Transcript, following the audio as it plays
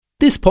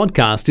This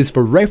podcast is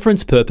for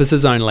reference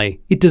purposes only.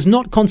 It does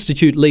not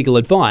constitute legal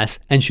advice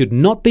and should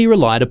not be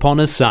relied upon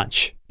as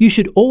such. You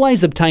should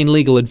always obtain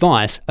legal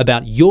advice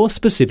about your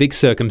specific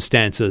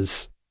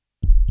circumstances.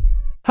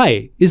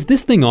 Hey, is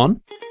this thing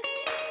on?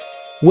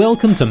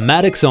 Welcome to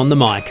Maddox on the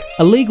Mic,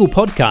 a legal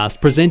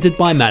podcast presented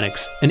by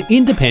Maddox, an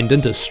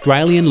independent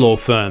Australian law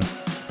firm.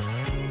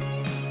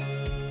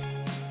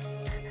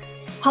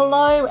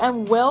 Hello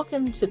and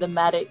welcome to the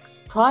Maddox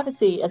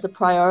Privacy as a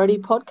Priority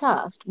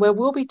podcast, where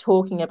we'll be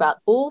talking about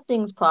all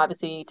things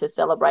privacy to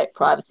celebrate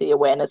Privacy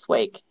Awareness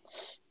Week.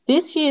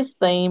 This year's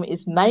theme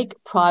is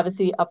Make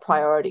Privacy a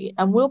Priority,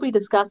 and we'll be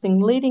discussing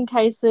leading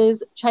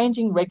cases,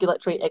 changing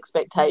regulatory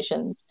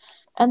expectations,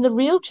 and the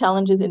real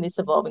challenges in this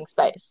evolving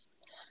space.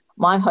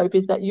 My hope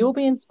is that you'll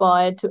be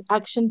inspired to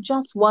action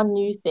just one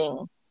new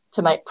thing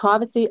to make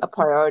privacy a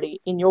priority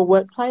in your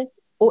workplace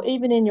or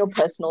even in your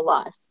personal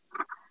life.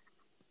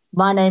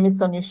 My name is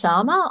Sonia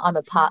Sharma. I'm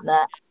a partner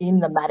in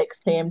the Maddox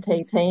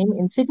TMT team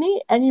in Sydney,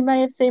 and you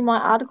may have seen my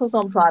articles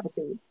on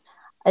privacy.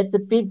 It's a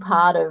big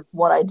part of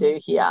what I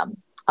do here.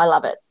 I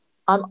love it.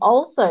 I'm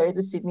also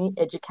the Sydney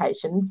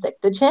Education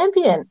Sector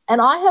Champion, and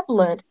I have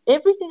learnt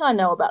everything I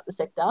know about the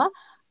sector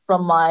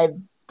from my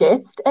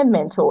guest and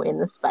mentor in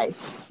the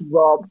space,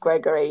 Rob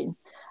Gregory.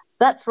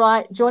 That's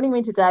right. Joining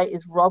me today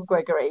is Rob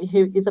Gregory,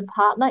 who is a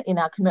partner in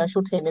our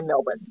commercial team in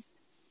Melbourne.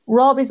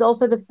 Rob is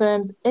also the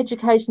firm's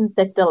education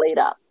sector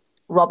leader.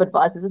 Rob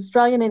advises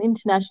Australian and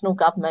international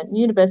government,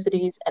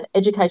 universities and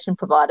education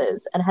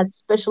providers and has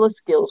specialist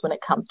skills when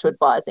it comes to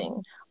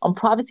advising on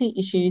privacy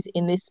issues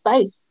in this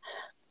space.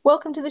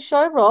 Welcome to the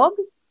show, Rob.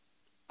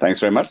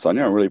 Thanks very much,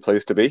 Sonia. I'm really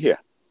pleased to be here.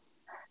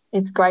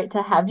 It's great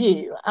to have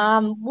you.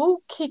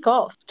 We'll kick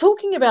off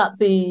talking about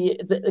the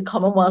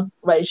Commonwealth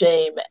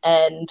regime,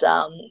 and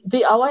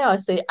the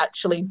OAIC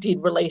actually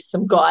did release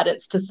some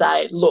guidance to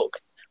say, look,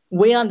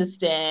 we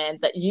understand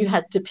that you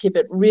had to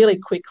pivot really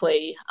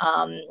quickly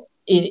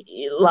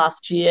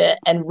last year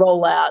and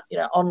roll out,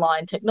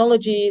 online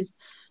technologies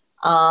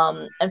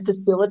and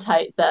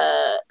facilitate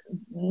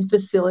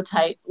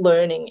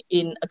learning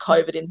in a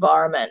COVID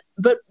environment.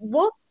 But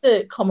what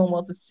the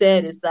Commonwealth has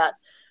said is that,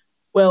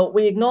 well,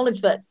 we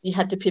acknowledge that you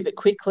had to pivot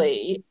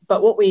quickly,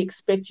 but what we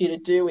expect you to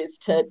do is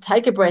to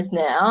take a breath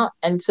now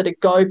and sort of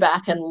go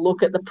back and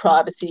look at the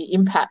privacy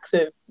impacts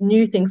of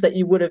new things that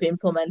you would have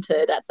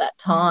implemented at that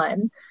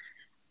time.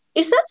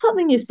 Is that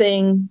something you're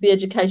seeing the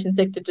education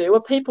sector do? Are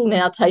people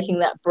now taking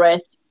that breath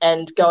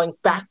and going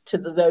back to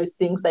those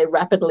things they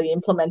rapidly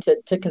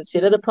implemented to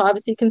consider the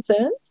privacy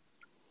concerns?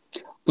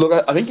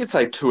 Look, I think you'd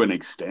say to an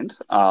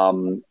extent.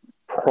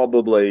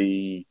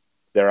 Probably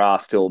there are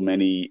still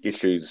many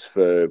issues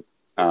for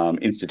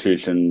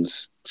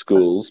institutions,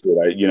 schools,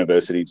 whether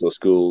universities or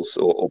schools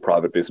or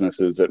private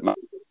businesses that might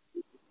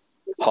be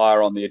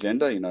higher on the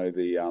agenda.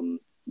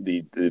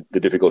 The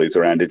difficulties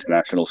around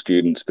international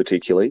students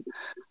particularly.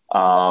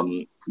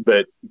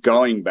 But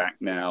going back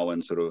now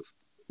and sort of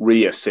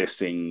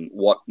reassessing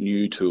what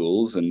new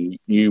tools and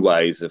new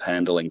ways of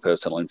handling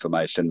personal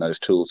information those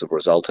tools have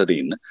resulted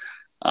in,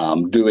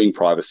 doing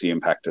privacy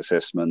impact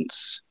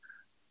assessments,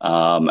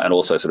 and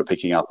also sort of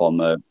picking up on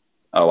the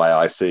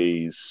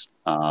OAIC's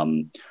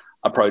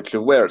approach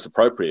of where it's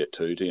appropriate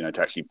to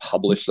actually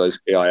publish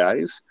those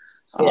PIAs.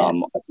 I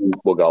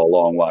think will go a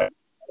long way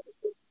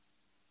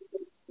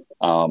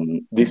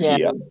this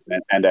year,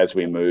 and as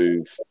we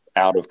move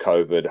out of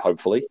COVID,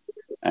 hopefully,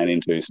 and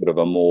into sort of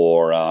a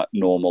more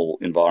normal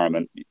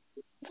environment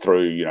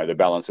through, the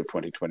balance of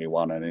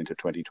 2021 and into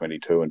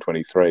 2022 and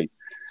 23.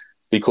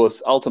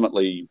 Because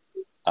ultimately,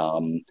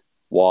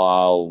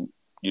 while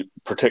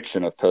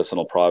protection of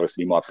personal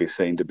privacy might be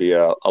seen to be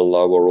a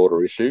lower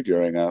order issue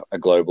during a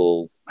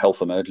global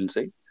health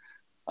emergency,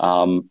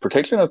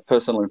 protection of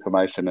personal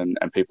information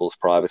and people's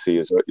privacy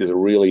is a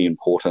really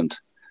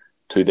important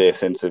to their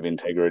sense of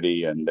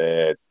integrity and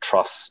their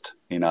trust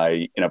in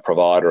a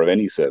provider of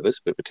any service,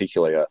 but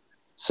particularly a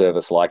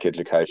service like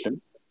education,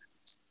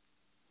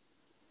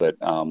 that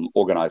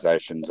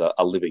organisations are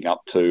living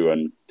up to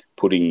and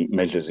putting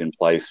measures in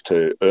place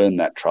to earn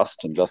that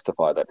trust and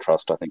justify that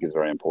trust, I think is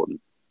very important.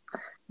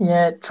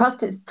 Yeah,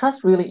 trust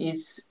really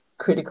is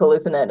critical,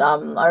 isn't it?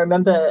 I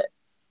remember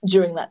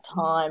during that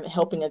time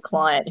helping a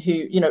client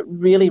who,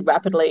 really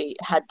rapidly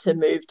had to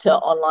move to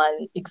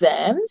online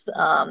exams.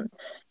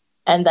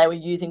 And they were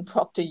using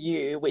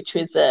ProctorU, which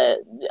is a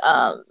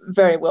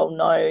very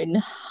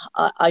well-known,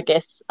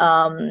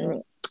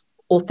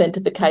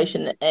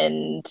 authentication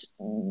and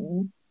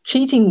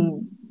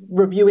cheating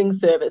reviewing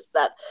service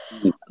that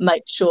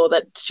makes sure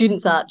that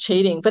students aren't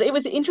cheating. But it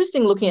was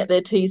interesting looking at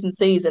their T's and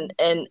C's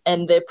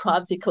and their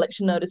privacy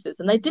collection notices,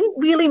 and they didn't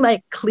really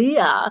make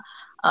clear,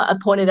 I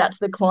pointed out to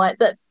the client,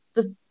 that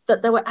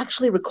they were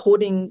actually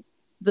recording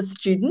the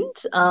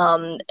student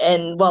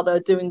and while they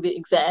were doing the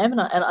exam, and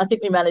I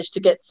think we managed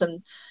to get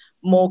some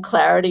more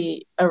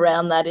clarity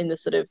around that in the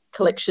sort of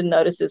collection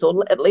notices,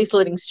 or at least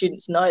letting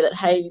students know that,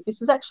 hey,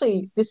 this is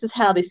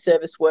how this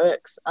service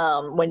works.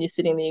 When you're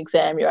sitting the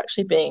exam,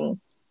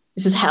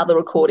 this is how the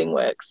recording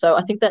works. So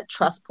I think that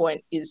trust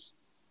point is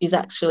is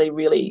actually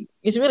really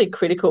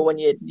critical when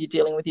you're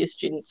dealing with your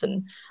students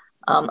and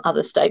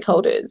other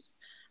stakeholders.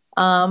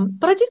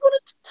 But I did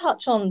want to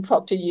touch on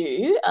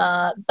ProctorU.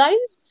 They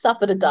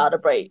suffered a data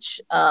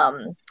breach,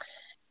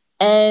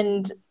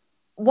 and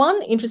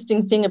one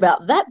interesting thing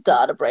about that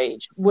data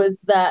breach was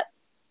that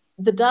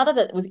the data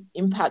that was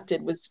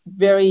impacted was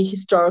very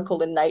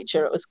historical in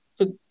nature. It was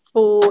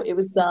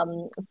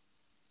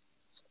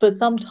for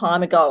some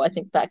time ago, I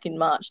think back in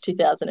March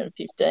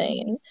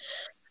 2015.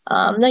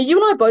 Now,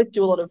 you and I both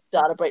do a lot of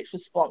data breach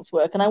response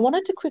work, and I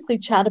wanted to quickly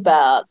chat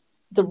about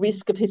the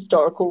risk of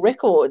historical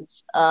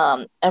records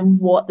and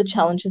what the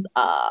challenges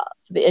are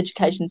for the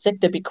education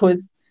sector,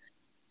 because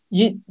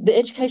the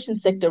education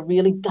sector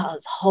really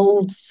does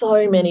hold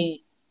so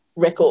many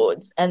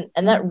records, and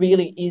that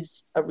really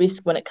is a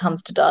risk when it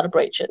comes to data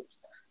breaches.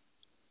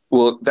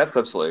 Well, that's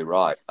absolutely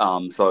right.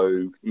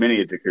 So many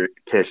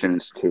education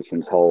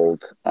institutions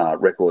hold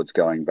records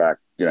going back,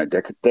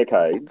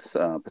 decades,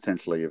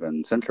 potentially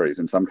even centuries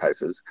in some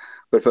cases.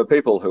 But for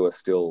people who are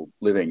still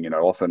living,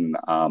 often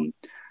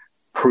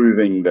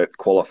proving that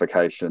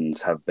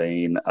qualifications have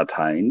been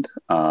attained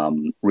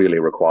really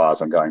requires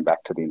them going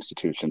back to the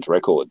institution's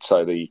record.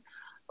 So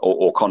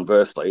or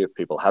conversely, if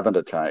people haven't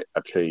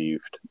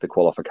achieved the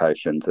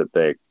qualifications,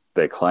 that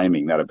they're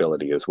claiming that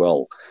ability as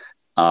well.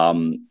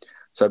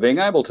 So being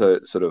able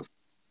to sort of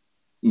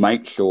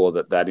make sure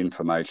that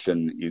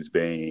information is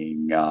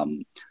being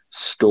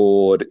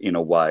stored in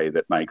a way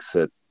that makes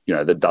it,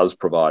 that does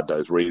provide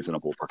those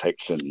reasonable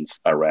protections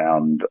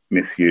around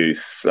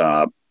misuse,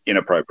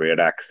 inappropriate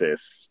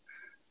access,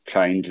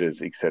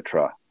 changes,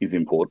 etc., is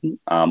important.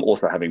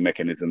 Also having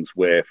mechanisms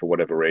where, for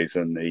whatever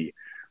reason, the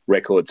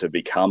records have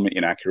become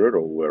inaccurate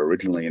or were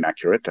originally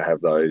inaccurate, to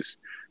have those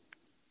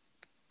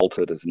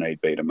altered as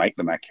need be to make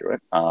them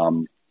accurate,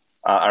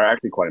 are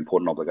actually quite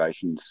important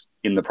obligations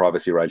in the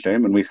privacy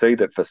regime. And we see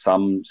that for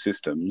some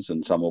systems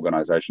and some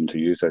organisations who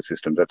use those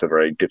systems, that's a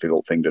very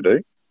difficult thing to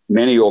do.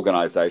 Many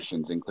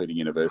organisations, including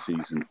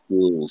universities and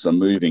schools, are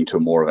moving to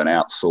more of an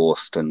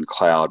outsourced and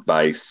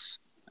cloud-based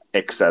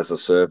X as a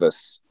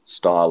service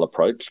style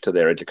approach to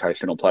their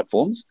educational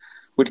platforms,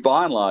 which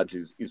by and large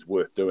is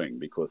worth doing,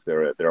 because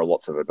there are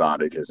lots of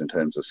advantages in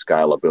terms of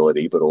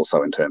scalability, but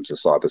also in terms of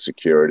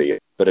cybersecurity.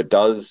 But it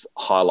does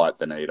highlight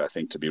the need, I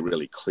think, to be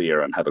really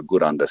clear and have a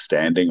good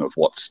understanding of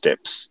what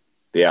steps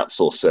the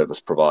outsourced service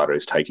provider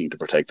is taking to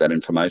protect that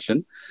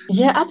information.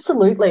 Yeah,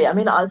 absolutely. I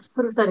mean, I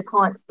sort of say to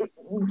clients,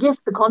 yes,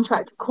 the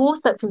contract, of course,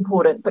 that's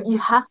important, but you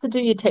have to do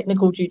your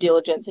technical due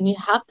diligence, and you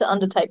have to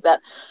undertake that,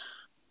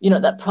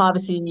 that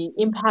privacy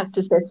impact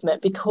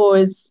assessment,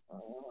 because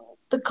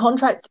the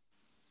contract,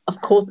 of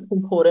course, it's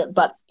important,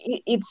 but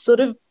it's sort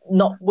of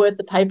not worth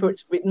the paper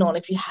it's written on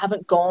if you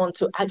haven't gone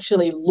to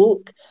actually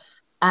look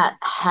at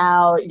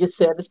how your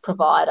service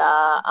provider,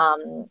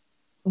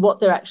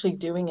 what they're actually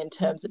doing in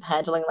terms of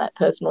handling that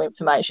personal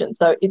information.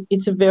 So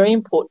it's a very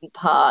important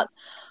part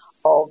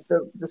of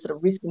the sort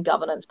of risk and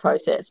governance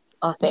process,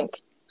 I think.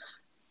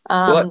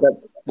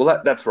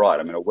 That's right.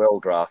 I mean, a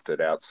well-drafted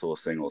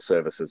outsourcing or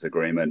services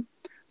agreement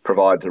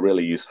provides a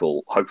really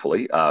useful,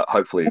 hopefully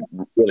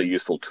really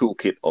useful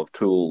toolkit of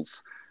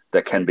tools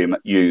that can be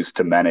used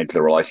to manage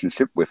the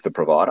relationship with the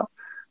provider.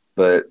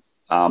 But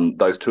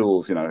those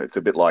tools, it's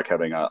a bit like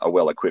having a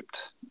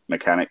well-equipped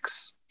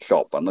mechanics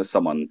shop. Unless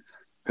someone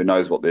who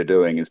knows what they're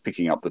doing is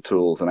picking up the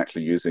tools and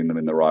actually using them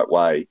in the right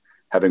way,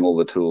 having all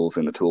the tools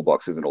in the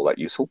toolbox isn't all that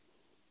useful.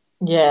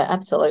 Yeah,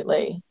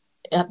 absolutely.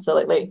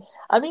 Absolutely.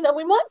 I mean,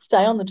 we might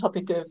stay on the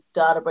topic of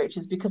data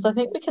breaches, because I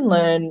think we can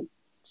learn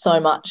so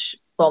much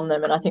from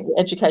them. And I think the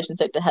education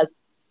sector has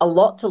a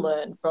lot to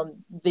learn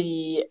from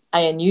the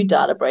ANU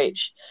data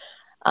breach.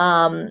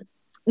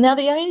 Now,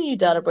 the ANU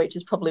data breach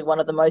is probably one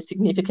of the most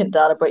significant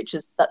data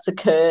breaches that's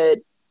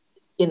occurred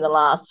in the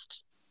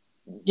last,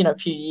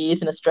 few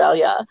years in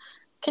Australia.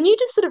 Can you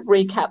just sort of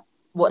recap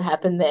what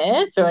happened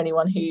there for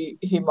anyone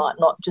who might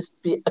not just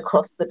be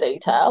across the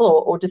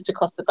detail or just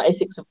across the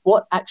basics of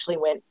what actually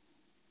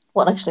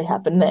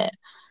happened there?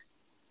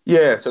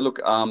 Yeah, so look,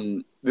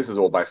 this is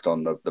all based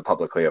on the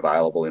publicly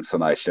available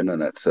information,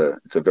 and it's a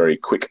very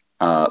quick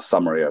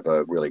summary of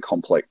a really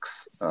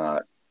complex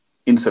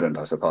incident,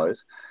 I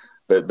suppose.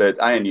 But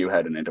ANU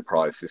had an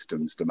enterprise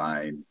systems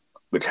domain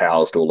which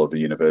housed all of the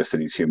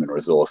university's human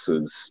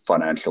resources,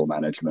 financial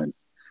management,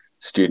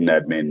 student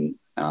admin,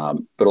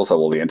 but also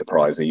all the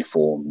enterprise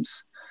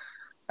e-forms.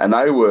 And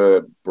they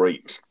were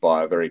breached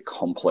by a very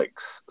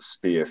complex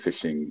spear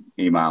phishing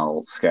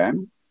email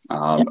scam.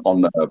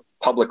 On the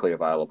publicly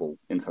available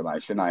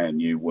information,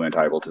 ANU weren't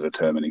able to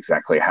determine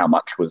exactly how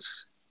much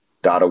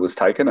data was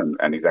taken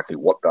and exactly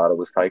what data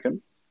was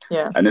taken.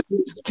 Yeah. And this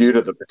is due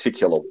to the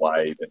particular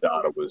way the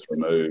data was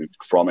removed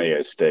from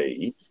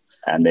ESD,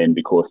 and then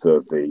because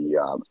of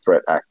the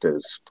threat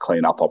actors'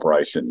 clean-up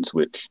operations,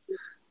 which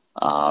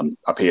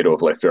appear to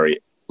have left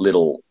very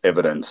little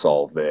evidence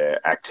of their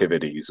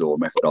activities or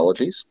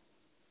methodologies.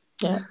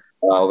 Yeah.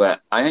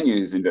 That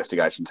ANU's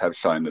investigations have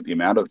shown that the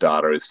amount of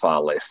data is far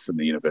less than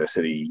the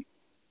university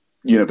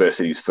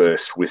university's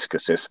first risk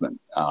assessment,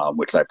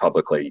 which they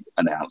publicly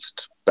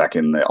announced back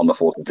on the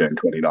 4th of June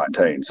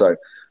 2019. So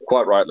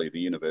quite rightly, the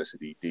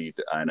university did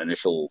an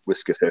initial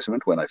risk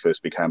assessment when they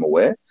first became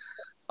aware.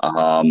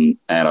 And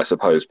I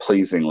suppose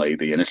pleasingly,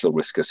 the initial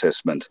risk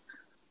assessment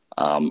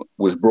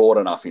was broad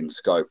enough in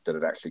scope that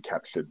it actually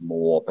captured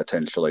more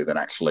potentially than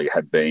actually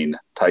had been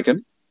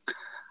taken.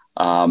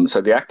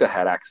 So the actor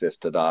had access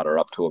to data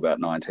up to about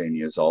 19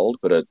 years old,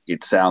 but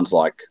it sounds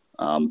like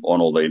on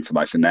all the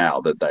information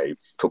now that they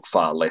took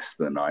far less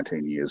than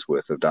 19 years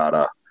worth of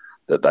data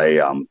that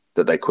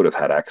they could have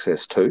had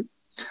access to.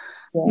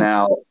 Yeah.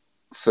 Now,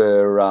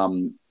 for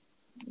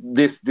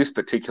this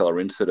particular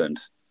incident,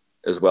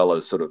 as well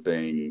as sort of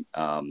being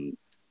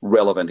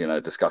relevant in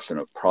a discussion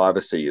of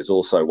privacy, is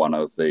also one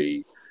of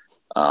the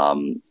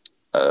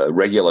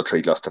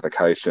regulatory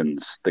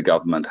justifications the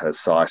government has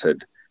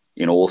cited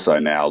in also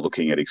now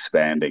looking at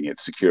expanding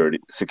its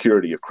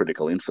security of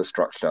critical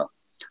infrastructure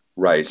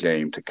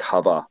regime to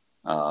cover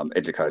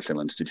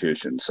educational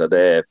institutions. So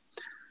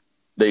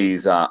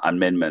these are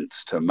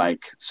amendments to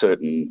make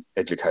certain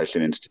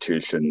education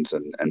institutions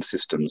and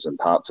systems and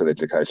parts of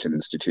education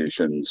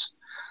institutions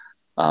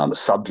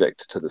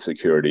subject to the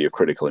security of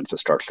critical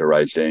infrastructure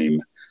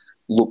regime.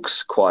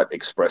 Looks quite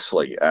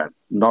expressly at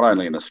not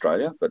only in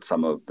Australia, but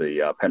some of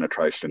the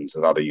penetrations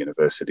of other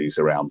universities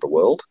around the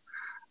world.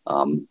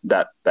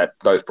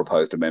 Those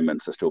proposed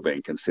amendments are still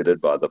being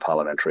considered by the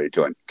Parliamentary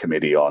Joint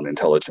Committee on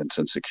Intelligence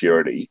and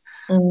Security,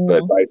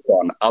 but based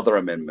on other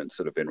amendments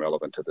that have been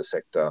relevant to the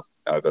sector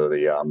over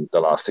the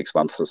last 6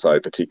 months or so,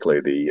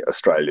 particularly the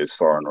Australia's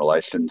Foreign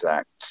Relations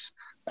Acts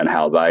and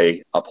how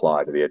they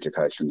apply to the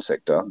education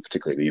sector,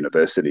 particularly the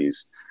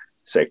universities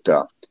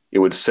sector, it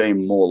would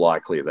seem more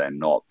likely than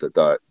not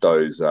that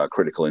those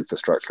critical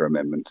infrastructure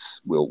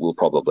amendments will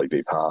probably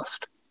be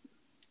passed.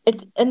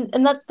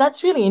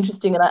 That's really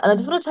interesting, and I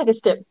just want to take a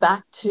step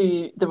back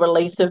to the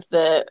release of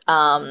the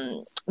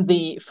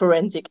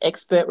forensic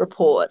expert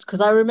report,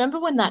 because I remember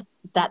when that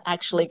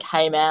actually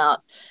came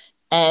out,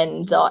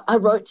 and I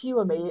wrote to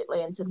you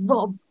immediately and said,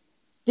 Rob,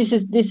 this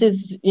is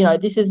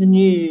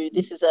new.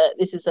 This is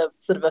a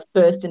sort of a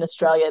first in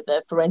Australia.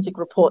 The forensic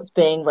report's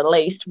being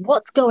released.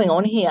 What's going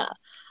on here?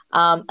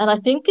 And I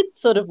think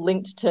it's sort of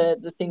linked to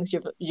the things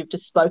you've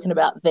just spoken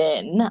about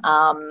then.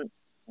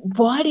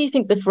 Why do you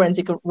think the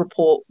forensic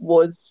report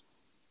was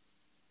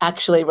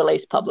actually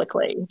released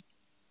publicly?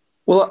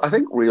 Well, I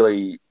think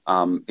really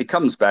it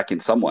comes back in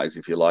some ways,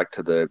 if you like,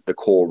 to the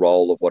core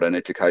role of what an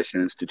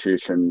education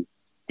institution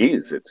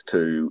is. It's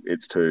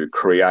to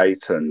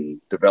create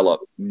and develop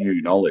new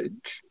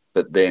knowledge,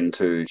 but then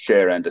to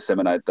share and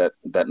disseminate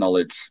that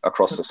knowledge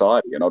across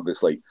society. And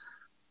obviously,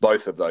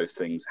 both of those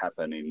things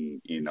happen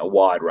in a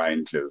wide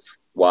range of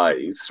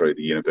ways through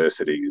the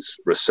university's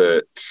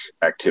research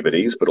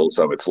activities, but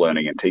also its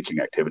learning and teaching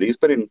activities.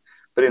 But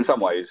in some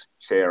ways,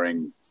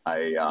 sharing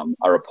a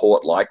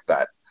report like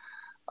that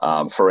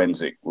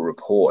forensic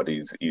report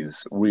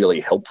is really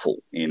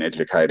helpful in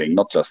educating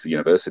not just the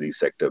university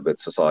sector, but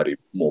society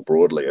more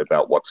broadly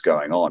about what's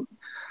going on.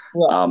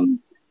 Yeah.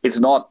 It's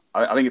not.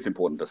 I think it's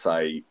important to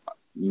say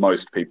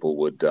most people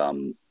would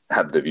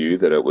have the view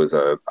that it was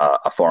a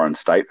foreign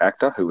state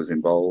actor who was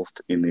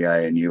involved in the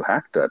ANU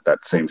hack. That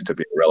seems to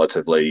be a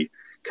relatively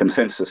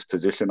consensus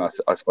position,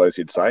 I suppose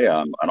you'd say,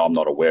 and I'm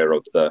not aware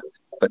of the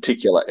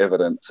particular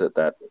evidence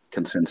that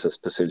consensus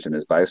position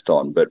is based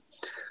on, but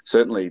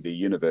certainly the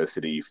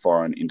University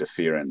Foreign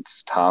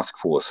Interference Task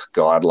Force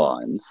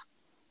guidelines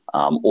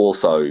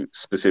also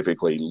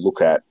specifically look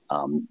at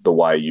the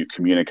way you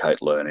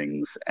communicate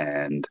learnings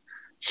and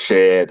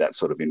share that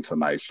sort of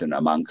information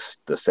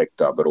amongst the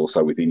sector, but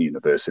also within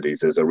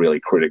universities. There's a really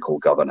critical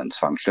governance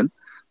function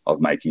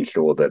of making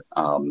sure that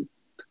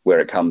where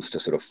it comes to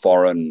sort of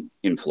foreign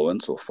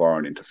influence or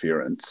foreign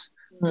interference,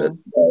 that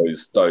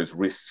those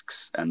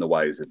risks and the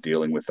ways of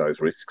dealing with those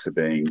risks are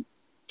being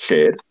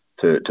shared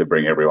to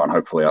bring everyone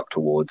hopefully up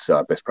towards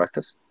best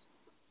practice.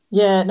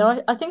 Yeah,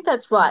 no, I think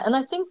that's right. And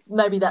I think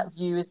maybe that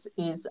view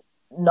is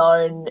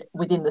known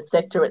within the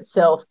sector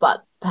itself,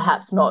 but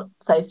perhaps not,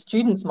 say,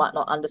 students might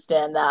not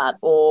understand that,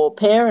 or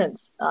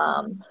parents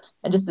and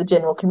just the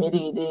general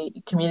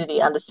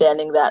community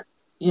understanding that,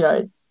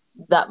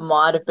 that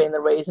might have been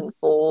the reason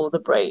for the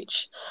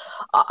breach.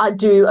 I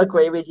do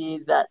agree with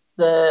you that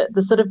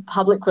the sort of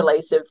public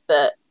release of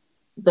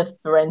the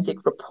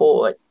forensic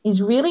report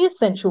is really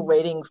essential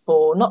reading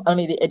for not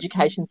only the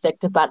education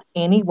sector, but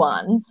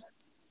anyone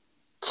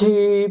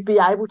to be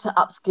able to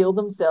upskill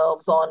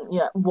themselves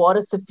on, what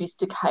a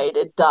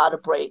sophisticated data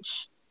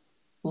breach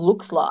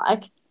looks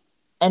like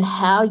and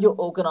how your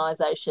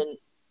organisation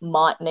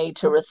might need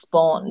to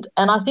respond.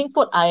 And I think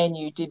what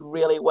ANU did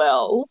really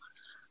well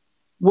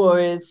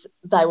was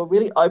they were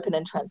really open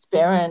and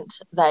transparent.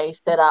 They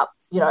set up,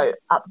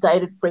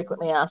 updated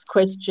frequently asked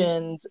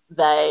questions.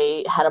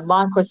 They had a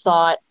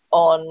microsite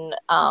on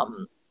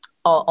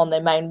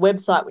their main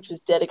website, which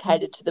was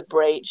dedicated to the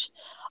breach.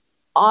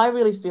 I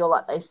really feel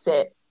like they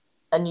set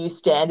a new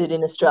standard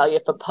in Australia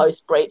for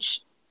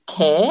post-breach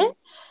care.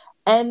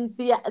 And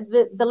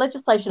the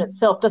legislation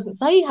itself doesn't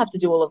say you have to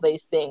do all of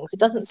these things. It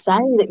doesn't say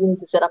that you need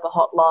to set up a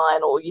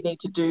hotline or you need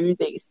to do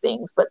these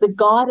things, but the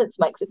guidance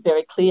makes it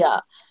very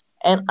clear.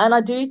 And I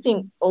do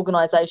think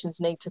organisations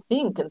need to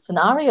think and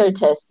scenario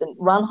test and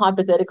run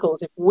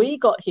hypotheticals. If we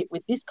got hit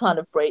with this kind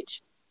of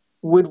breach,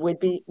 would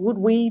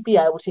we be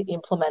able to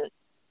implement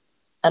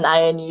an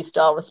ANU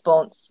style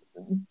response?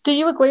 Do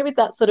you agree with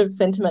that sort of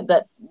sentiment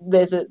that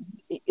the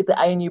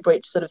ANU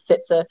breach sort of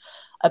sets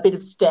a bit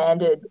of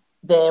standard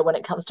there when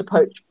it comes to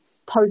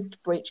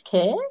post-breach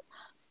care?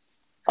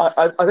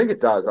 I think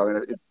it does. I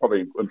mean, it's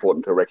probably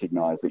important to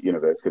recognise that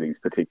universities,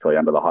 particularly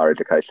under the higher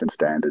education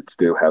standards,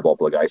 do have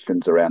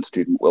obligations around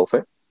student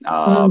welfare.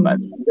 And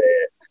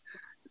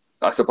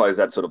I suppose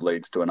that sort of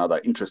leads to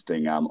another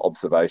interesting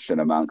observation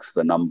amongst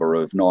the number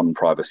of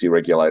non-privacy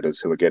regulators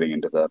who are getting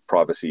into the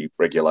privacy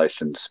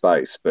regulation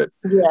space. But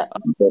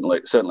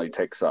certainly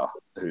TEQSA,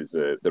 who's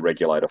the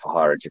regulator for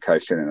higher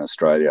education in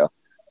Australia,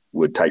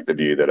 would take the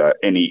view that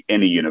any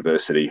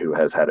university who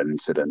has had an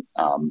incident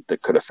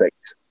that could affect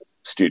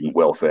student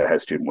welfare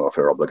has student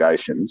welfare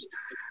obligations.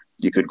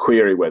 You could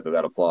query whether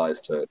that applies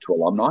to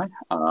alumni,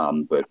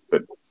 but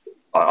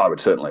I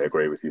would certainly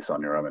agree with you,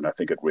 Sonia. I mean, I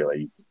think it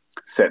really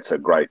sets a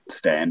great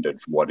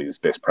standard for what is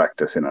best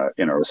practice in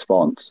a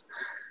response.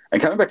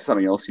 And coming back to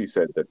something else you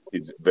said that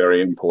is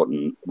very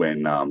important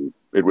when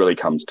it really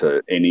comes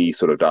to any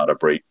sort of data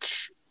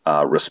breach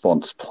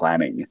response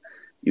planning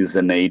is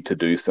the need to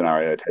do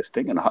scenario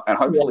testing and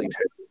hopefully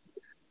test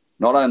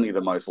not only the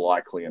most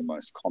likely and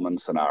most common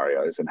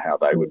scenarios and how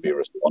they would be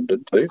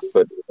responded to,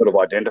 but sort of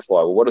identify,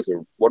 well,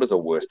 what does a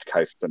worst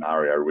case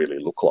scenario really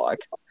look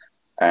like,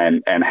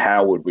 and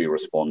how would we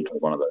respond to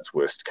one of those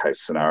worst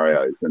case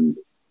scenarios? And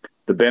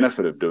the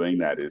benefit of doing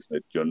that is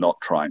that you're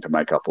not trying to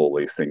make up all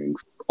these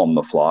things on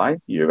the fly.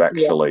 You've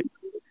actually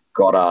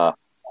got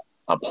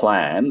a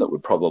plan that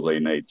would probably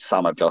need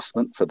some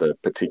adjustment for the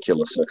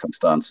particular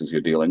circumstances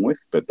you're dealing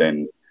with, but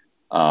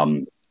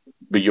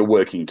you're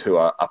working to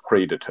a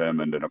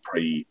predetermined and a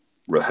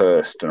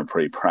pre-rehearsed and a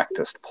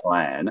pre-practiced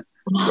plan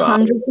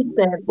 100%.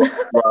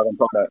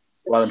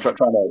 rather than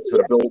trying to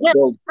sort of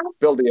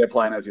build the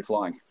airplane as you're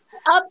flying.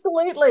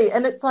 Absolutely.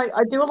 And it's like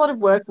I do a lot of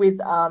work with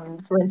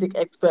forensic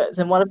experts,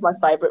 and one of my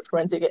favourite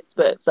forensic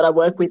experts that I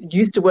work with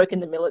used to work in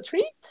the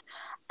military.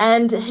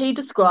 And he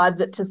describes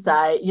it to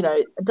say,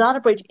 a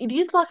data breach, it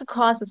is like a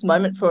crisis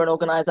moment for an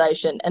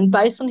organisation. And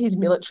based on his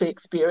military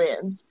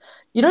experience,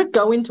 you don't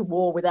go into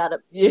war without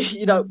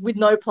with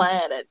no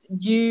plan.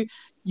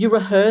 You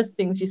rehearse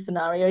things, you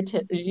scenario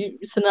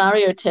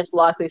test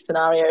likely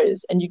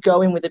scenarios, and you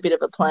go in with a bit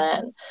of a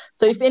plan.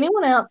 So if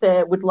anyone out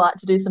there would like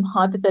to do some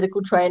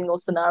hypothetical training or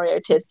scenario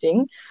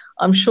testing,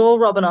 I'm sure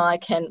Rob and I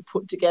can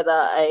put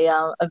together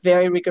a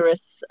very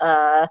rigorous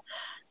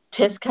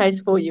test case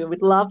for you.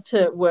 We'd love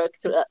to work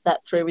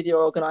that through with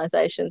your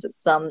organisations.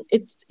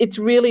 It's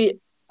really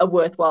a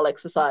worthwhile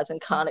exercise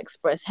and can't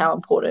express how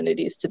important it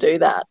is to do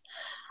that.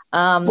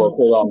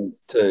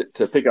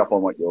 To pick up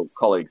on what your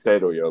colleague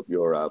said or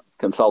your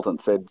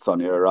consultant said,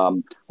 Sonia,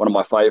 one of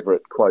my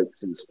favourite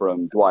quotes is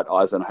from Dwight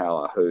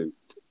Eisenhower, who,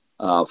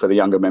 for the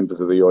younger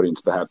members of the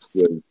audience, perhaps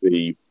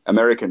the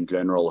American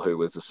general who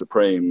was the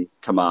supreme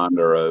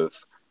commander of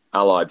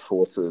Allied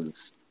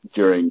forces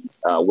during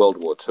World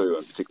War II,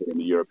 and particularly in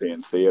the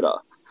European theatre.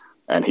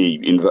 And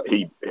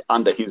he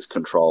under his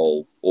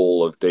control,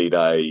 all of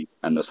D-Day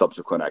and the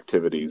subsequent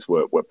activities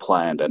were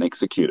planned and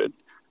executed.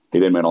 He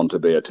then went on to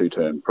be a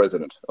two-term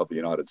president of the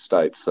United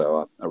States,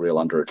 so a real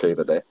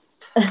underachiever there.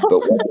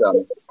 But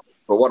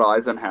what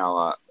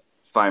Eisenhower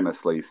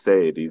famously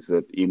said is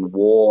that in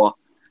war,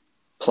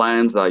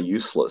 plans are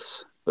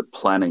useless, but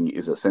planning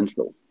is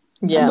essential.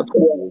 Yeah. And the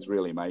point I was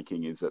really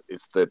making is that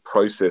it's the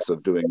process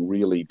of doing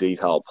really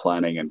detailed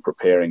planning and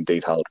preparing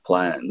detailed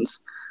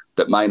plans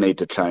that may need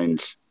to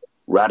change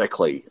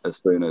radically as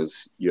soon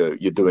as you're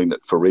doing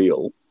it for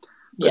real.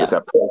 But it's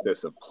that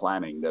process of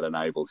planning that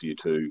enables you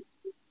to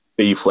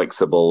be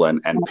flexible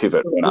and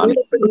pivot when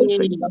unexpected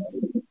things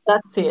happen.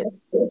 That's it.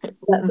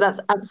 That's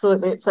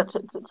absolutely, it's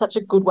such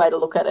a good way to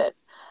look at it.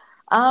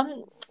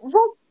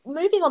 Rob,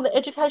 moving on, the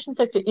education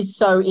sector is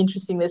so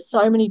interesting. There's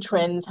so many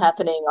trends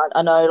happening.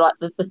 I know, like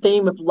the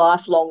theme of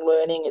lifelong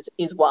learning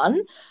is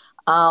one,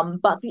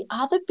 but the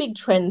other big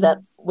trend that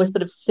we're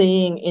sort of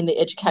seeing in the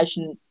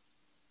education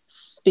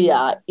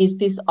sphere is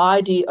this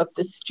idea of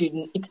the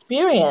student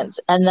experience,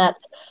 and that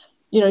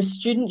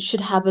students should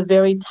have a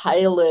very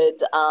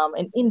tailored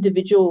and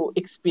individual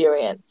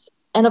experience.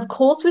 And of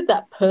course, with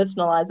that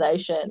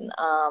personalisation,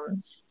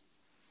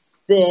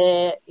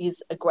 there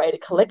is a greater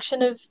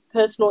collection of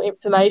personal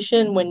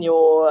information when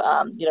you're,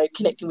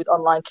 connecting with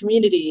online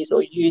communities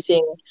or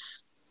using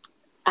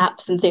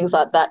apps and things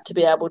like that to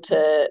be able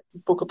to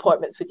book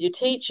appointments with your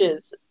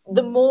teachers.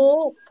 The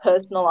more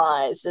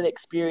personalised an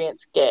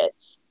experience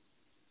gets,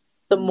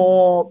 the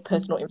more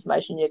personal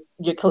information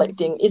you're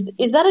collecting.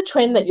 Is that a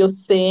trend that you're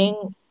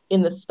seeing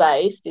in the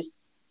space, this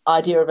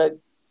idea of a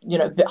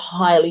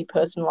highly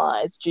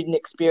personalised student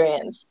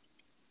experience?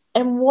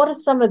 And what are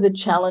some of the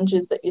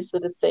challenges that you're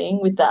sort of seeing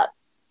with that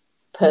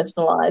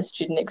personalised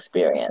student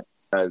experience?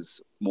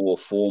 as more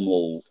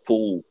formal,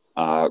 full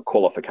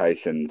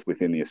qualifications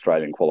within the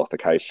Australian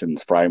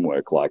qualifications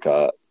framework, like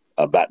a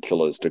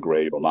bachelor's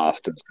degree or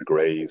master's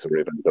degrees or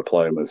even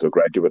diplomas or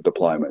graduate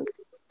diplomas.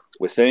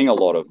 We're seeing a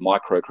lot of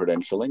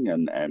micro-credentialing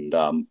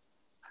and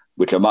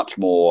which are much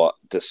more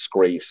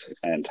discrete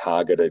and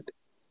targeted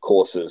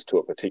courses to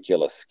a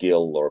particular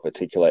skill or a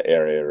particular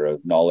area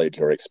of knowledge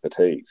or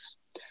expertise.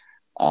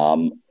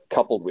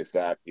 Coupled with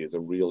that is a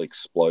real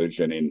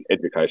explosion in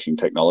education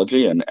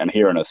technology. And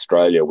here in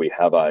Australia, we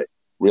have a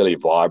really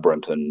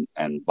vibrant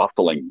and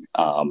bustling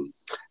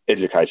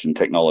education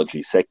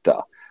technology sector,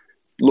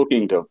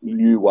 looking to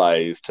new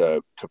ways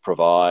to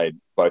provide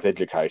both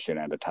education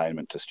and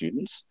attainment to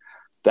students.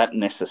 That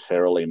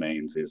necessarily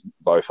means is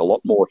both a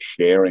lot more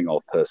sharing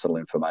of personal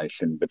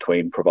information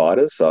between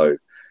providers. So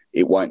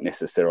it won't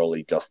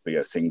necessarily just be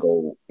a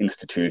single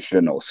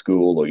institution or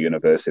school or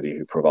university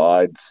who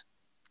provides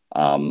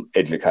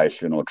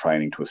education or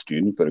training to a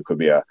student, but it could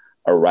be a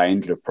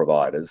range of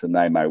providers, and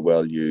they may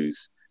well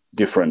use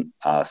different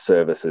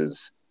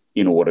services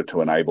in order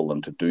to enable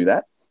them to do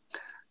that.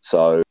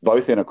 So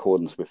both in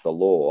accordance with the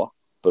law,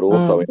 but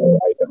also in a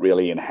way that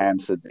really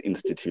enhances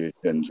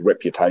institutions'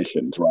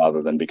 reputations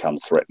rather than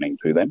becomes threatening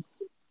to them.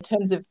 In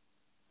terms of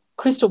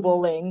crystal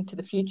balling to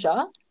the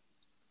future,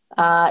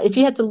 if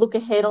you had to look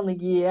ahead on the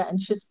year and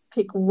just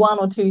pick one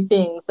or two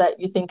things that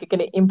you think are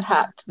going to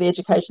impact the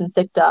education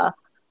sector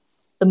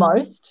the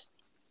most,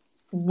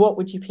 what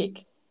would you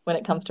pick when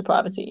it comes to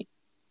privacy?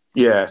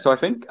 Yeah, so I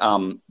think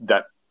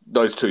that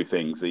those two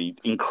things, the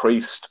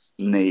increased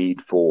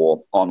need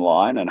for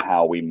online and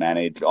how we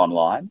manage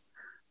online,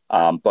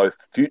 both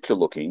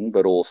future-looking,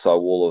 but also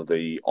all of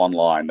the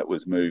online that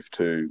was moved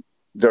to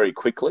very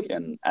quickly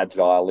and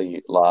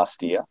agilely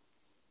last year.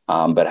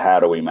 But how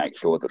do we make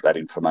sure that that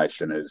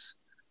information is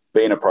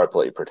being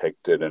appropriately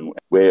protected, and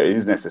where it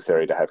is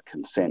necessary to have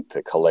consent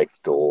to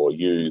collect or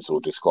use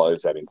or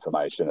disclose that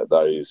information, that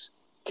those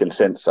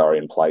consents are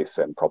in place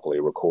and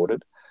properly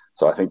recorded.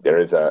 So I think there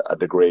is a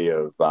degree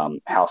of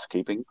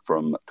housekeeping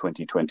from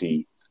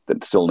 2020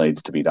 that still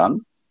needs to be done.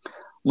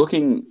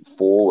 Looking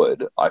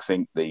forward, I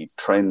think the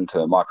trend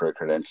to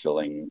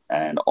micro-credentialing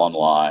and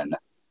online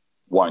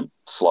won't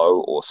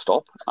slow or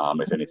stop.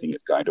 If anything,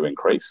 it's going to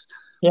increase.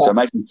 Yeah. So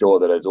making sure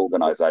that as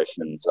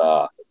organisations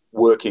are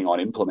working on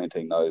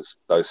implementing those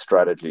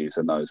strategies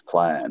and those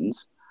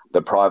plans,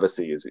 the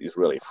privacy is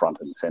really front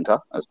and centre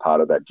as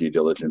part of that due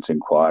diligence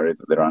inquiry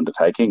that they're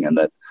undertaking, and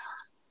that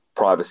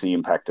privacy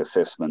impact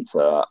assessments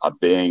are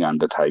being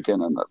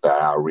undertaken and that they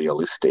are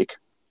realistic.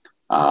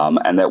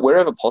 And that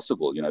wherever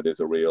possible,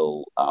 there's a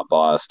real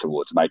bias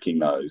towards making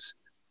those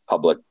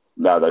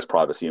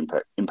privacy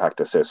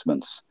impact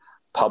assessments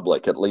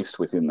public, at least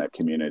within the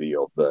community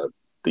of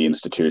the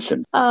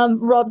institution.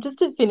 Rob, just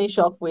to finish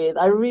off with,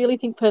 I really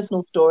think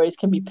personal stories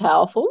can be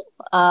powerful.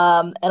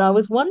 And I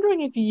was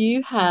wondering if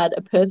you had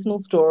a personal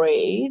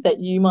story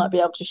that you might be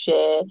able to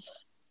share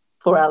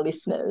for our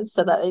listeners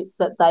so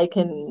that they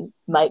can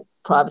make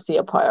privacy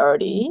a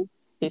priority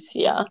this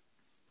year.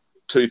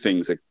 Two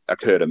things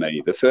occur to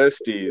me. The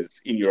first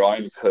is, in your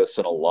own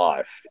personal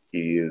life,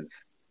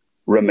 is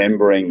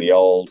remembering the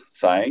old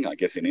saying, I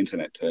guess in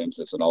internet terms,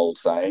 it's an old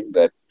saying,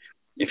 that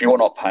if you're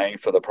not paying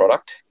for the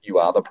product, you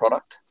are the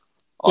product.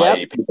 Yep.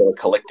 i.e. people are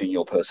collecting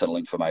your personal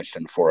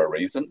information for a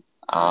reason.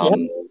 Yep.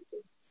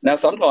 Now,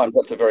 sometimes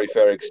that's a very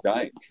fair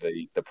exchange.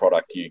 The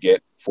product you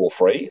get for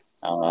free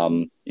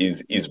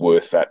is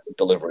worth that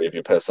delivery of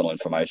your personal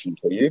information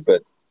to you,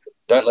 but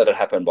don't let it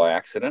happen by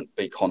accident.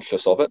 Be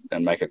conscious of it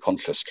and make a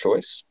conscious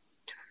choice.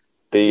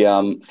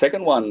 The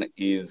second one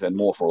is, and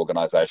more for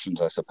organisations,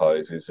 I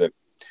suppose, is that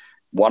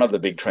one of the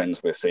big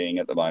trends we're seeing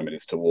at the moment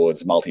is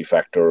towards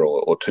multi-factor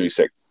or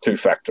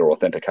two-factor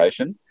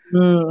authentication.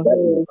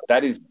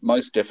 That is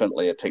most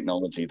definitely a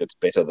technology that's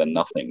better than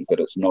nothing, but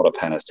it's not a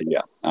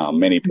panacea.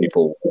 Many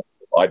people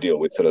I deal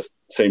with sort of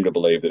seem to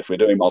believe that if we're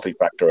doing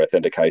multi-factor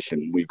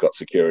authentication, we've got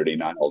security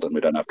nailed and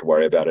we don't have to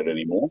worry about it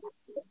anymore.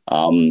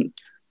 I'm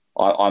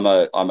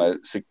a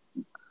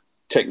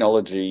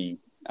technology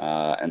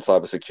and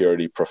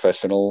cybersecurity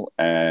professional,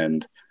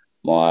 and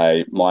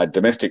my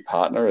domestic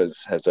partner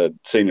has a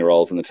senior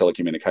roles in the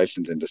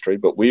telecommunications industry,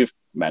 but we've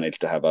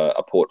managed to have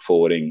a port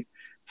forwarding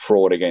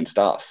fraud against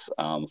us.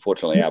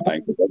 Fortunately, our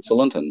bank was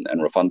excellent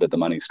and refunded the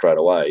money straight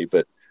away,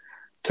 but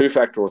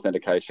two-factor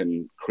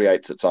authentication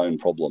creates its own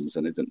problems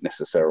and isn't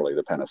necessarily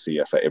the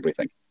panacea for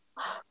everything.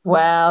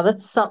 Wow,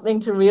 that's something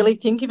to really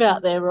think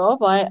about there,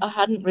 Rob. I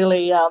hadn't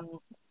really...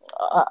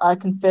 I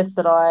confess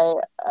that I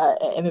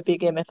am a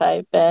big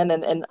MFA fan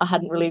and I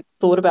hadn't really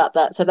thought about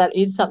that. So that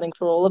is something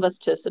for all of us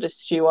to sort of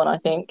stew on, I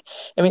think.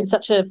 I mean, it's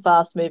such a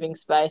fast-moving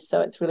space, so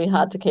it's really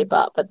hard to keep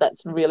up, but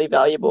that's really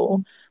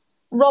valuable.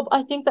 Rob,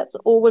 I think that's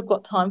all we've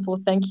got time for.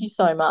 Thank you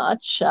so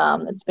much.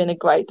 It's been a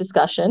great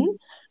discussion.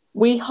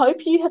 We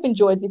hope you have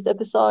enjoyed this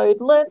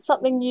episode, learned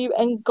something new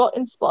and got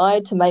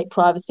inspired to make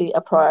privacy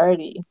a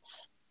priority.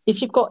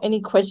 If you've got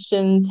any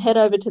questions, head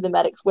over to the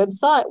Maddocks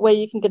website where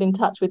you can get in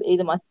touch with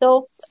either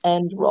myself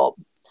and Rob.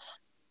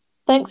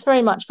 Thanks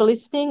very much for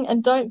listening,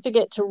 and don't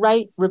forget to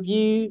rate,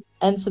 review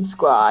and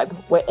subscribe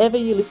wherever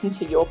you listen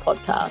to your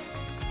podcast.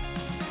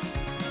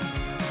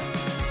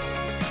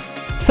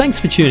 Thanks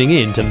for tuning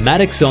in to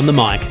Maddocks on the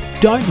Mic.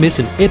 Don't miss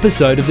an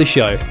episode of the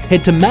show.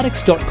 Head to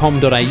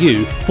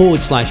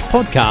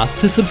maddocks.com.au/podcast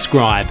to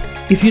subscribe.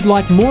 If you'd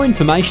like more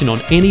information on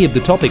any of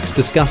the topics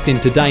discussed in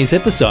today's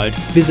episode,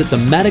 visit the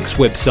Maddocks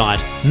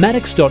website,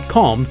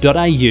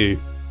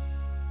 maddocks.com.au.